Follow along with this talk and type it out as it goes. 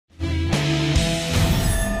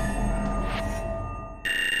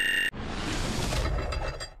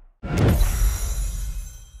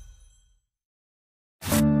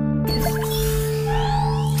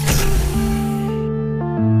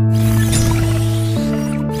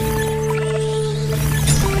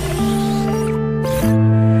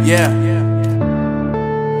Yeah.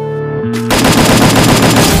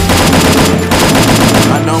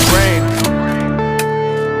 Unknown brain.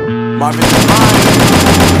 Marvin Devine.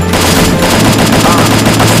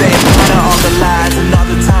 I'm saying better all the lies and all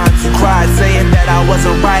the times you cried, saying that I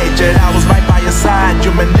wasn't right, yet I was right by your side.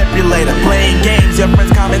 You manipulator, playing games, your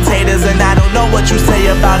friends commentators, and I don't know what you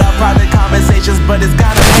say about our private conversations, but it's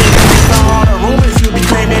gotta be. These are all the rumors you be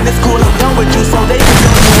claiming. It's cool, I'm done with you, so they can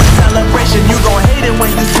know you in celebration. You gon' hate it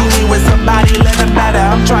when you see me with somebody living better.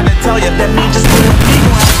 I'm trying to tell you that me just doing me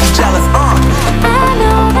gon' have you jealous. I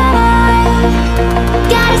know that I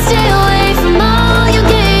gotta stay away from all your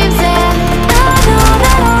games, and I know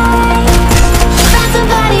that I found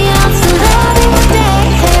somebody else to love you today.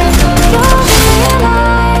 You'll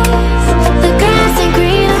realize the grass ain't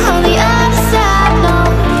greener on the other side. No,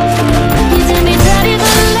 you did me dirty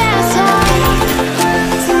for the last time,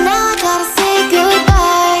 so now I gotta say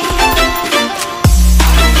goodbye.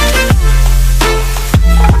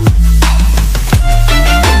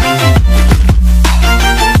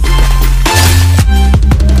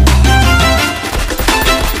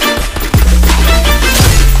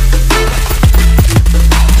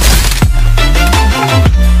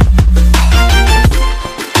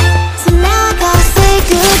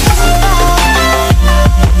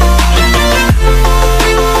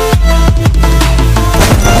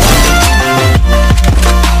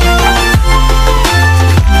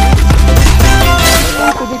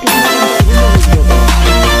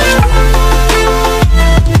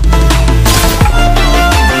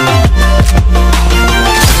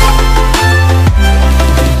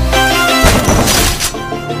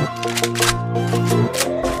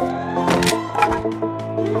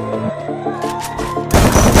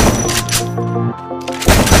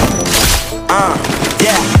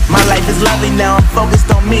 Yeah, my life is lovely now, I'm focused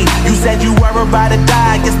on me. You said you were about to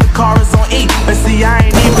die, I guess the car is on E. But see, I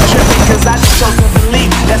ain't even tripping, cause I just chose to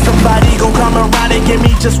believe that somebody gon' come around and give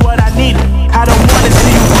me just what I need. I don't wanna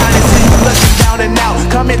see you crying, see you looking down and out,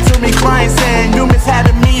 coming to me crying, saying you miss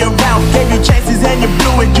having me around. Gave you chances and you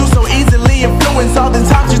blew it, you so easily influenced. All the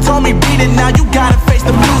times you told me beat it, now you gotta face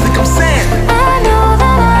the music. I'm saying I know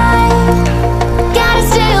that I gotta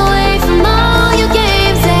stay away from all your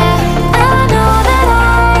games, and I know that I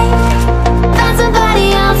found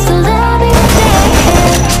somebody else to love me today.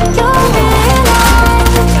 You'll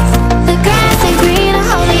realize the grass ain't greener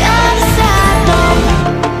on the other side. No,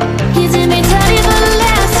 you did me dirty for the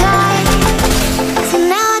last time, so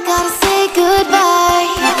now I gotta say goodbye.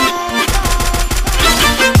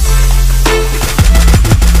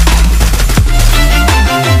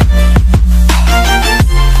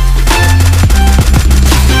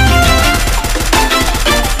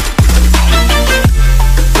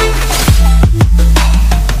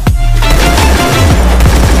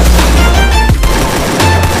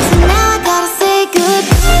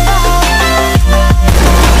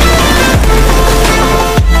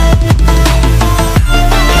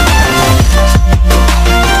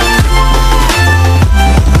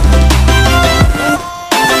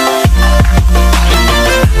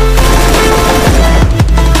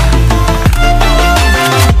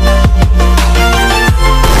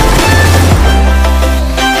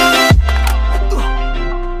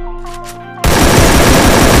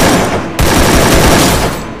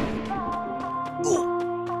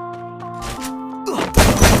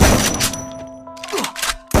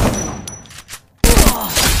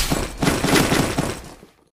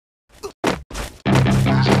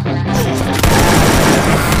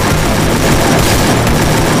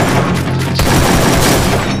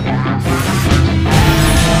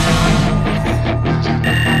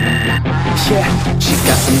 Yeah, she's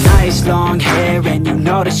got some nice long hair, and you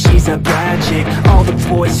know that she's a bad chick. All the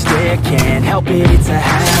boys stare, can't help it, it's a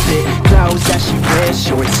habit. Clothes that she wears,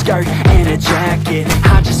 short skirt and a jacket.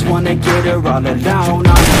 I just wanna get her all alone, all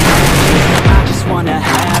alone. I just wanna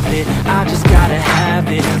have it, I just gotta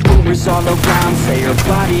have it. Rumors all around say her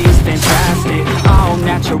body is fantastic. All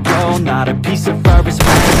natural, not a piece of fur is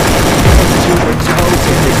plastic. Head to her toes,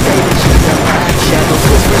 and they say that she's a bad chick. Yeah, the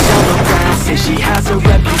whispers all around say she has a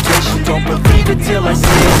reputation. Don't believe it till I see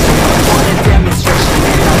it, so I want a demonstration.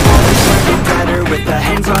 And I'm always learning better with a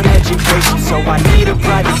hands-on education, so I need a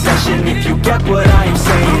private session if you get what I am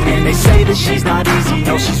saying. And they say that she's not easy,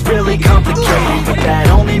 no, she's really complicated, but that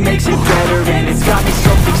only makes it better, and it's got me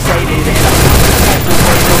so fixated. And I'm not the type of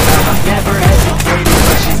way, no, I've never hesitated,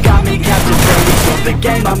 but she's got me captivated, so the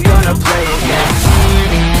game I'm gonna play it, yeah.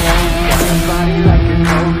 Somebody like a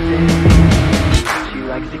gote, she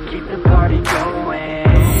likes to keep the party going.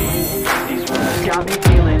 These rumors got me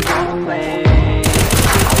feeling lonely.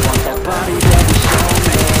 I want that body that is show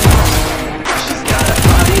me. She's got a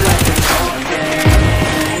body like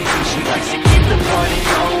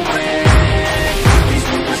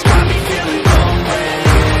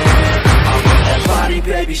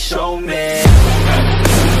baby, show me.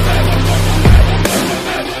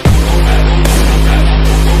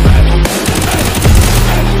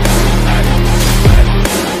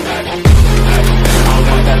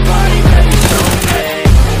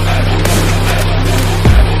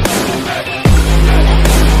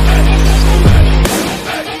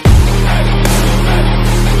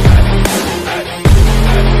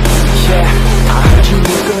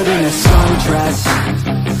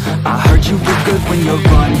 I heard you look good when you're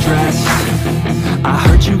undressed. I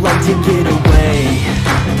heard you like to get away.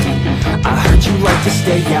 I heard you like to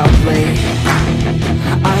stay out late.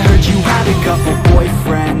 I heard you had a couple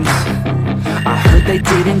boyfriends. I heard they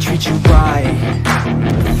didn't treat you right.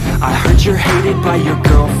 I heard you're hated by your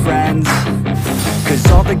girlfriends,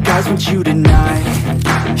 'cause all the guys want you tonight.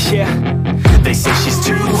 Yeah, they say she's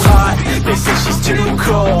too hot, they say she's too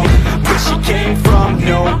cold. Where she came from,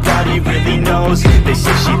 nobody really knows. They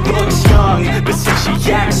say she looks young, but say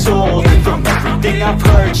she acts old. From everything I've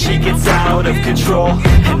heard, she gets out of control.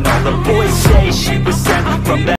 And all the boys say she was sent from the